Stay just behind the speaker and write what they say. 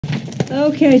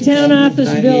Okay, town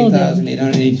office building.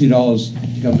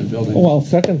 $98,882 government building. Oh, I'll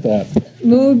second that.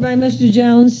 Moved by Mr.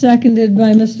 Jones, seconded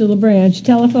by Mr. LaBranche.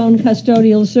 Telephone,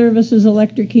 custodial services,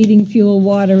 electric, heating, fuel,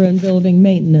 water, and building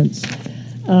maintenance.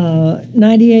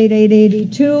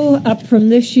 98,882, up from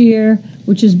this year,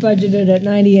 which is budgeted at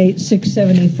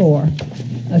 98,674.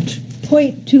 A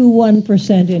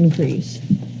 0.21% increase.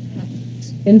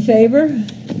 In favor?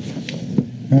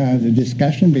 The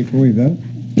discussion before we vote?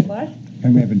 What?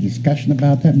 Can we have a discussion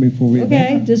about that before we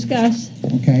Okay, vote? discuss.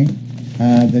 Okay.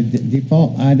 The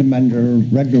default item under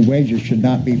regular wages should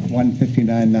not be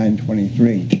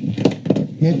 159,923.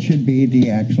 It should be the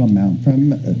actual amount from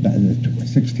the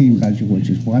 16 budget, which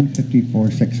is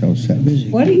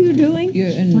 154,607. What are you doing? You're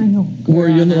in, We're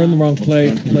in the wrong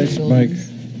place, Mike.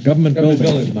 Government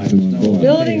buildings.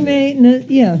 Building maintenance,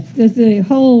 yeah, the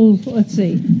whole, let's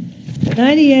see,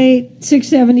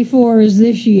 98,674 is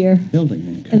this year,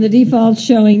 Building. and the default's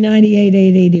showing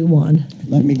 98,881.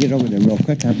 Let me get over there real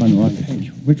quick. I'm on the wrong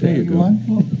page. Which way are you on?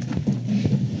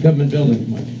 Government building,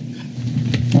 Mike.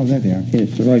 Oh, there they are.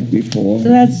 It's right before. So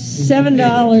that's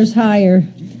 $7 higher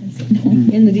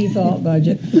in the default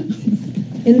budget.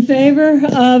 In favor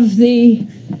of the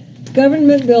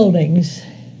government buildings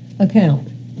account.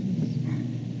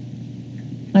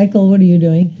 Michael, what are you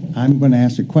doing? I'm going to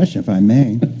ask a question, if I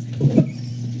may.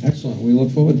 Excellent. We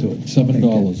look forward to it.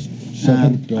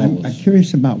 $7. I'm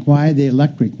curious about why the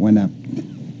electric went up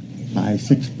by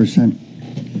 6%.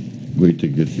 Wait to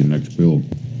get your next bill.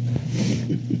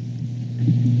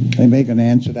 Anybody going to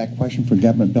answer that question for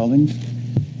government buildings?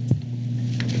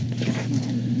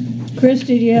 Chris,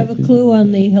 did you have a clue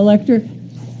on the electric?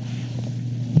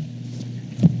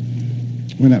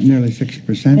 Went up nearly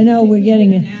 6%. I know we're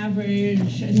getting an a,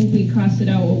 average. I think we costed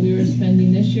out what we were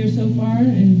spending this year so far,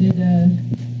 and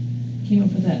came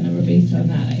up with that number based on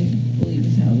that. I believe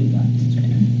is how we got to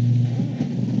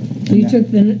you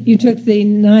took the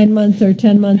 9-month or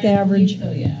 10-month average. So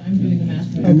yeah, I'm doing the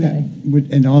math. Right. Okay.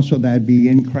 And also that'd be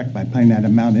incorrect by putting that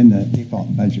amount in the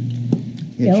default budget.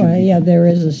 Yeah, there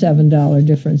is a $7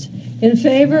 difference. In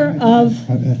favor of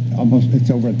Almost, it's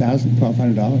over $1,000,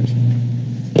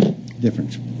 $1,200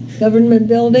 difference. government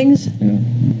buildings? Yeah.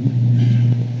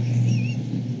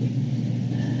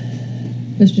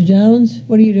 Mr. Jones,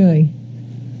 what are you doing?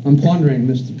 I'm pondering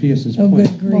Mr. Pierce's Oh, point.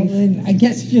 good grief. then I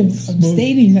guess you're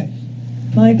stating that.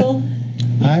 Michael,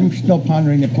 I'm still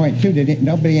pondering the point too.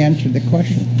 Nobody answered the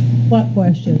question. what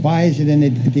question? Why is it in the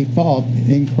default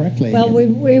incorrectly? Well,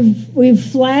 we've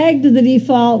flagged the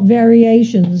default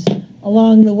variations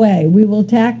along the way. We will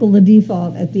tackle the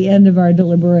default at the end of our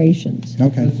deliberations.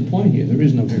 Okay. That's the point here. There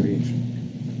is no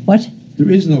variation. What? There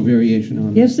is no variation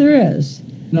on Yes, there is.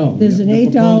 No. There's an the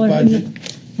 $8 proposed budget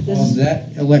of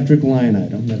that electric line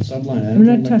item, that sub-line item, I'm for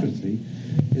not electricity,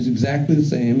 is exactly the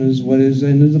same as what is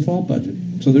in the default budget.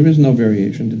 So there is no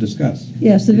variation to discuss.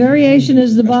 Yes, the variation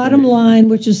is the bottom line,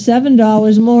 which is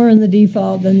 $7 more in the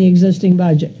default than the existing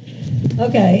budget.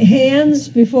 Okay, hands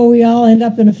before we all end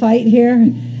up in a fight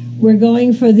here. We're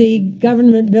going for the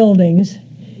government buildings.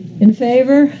 In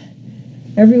favor?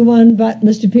 Everyone but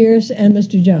Mr. Pierce and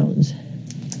Mr. Jones.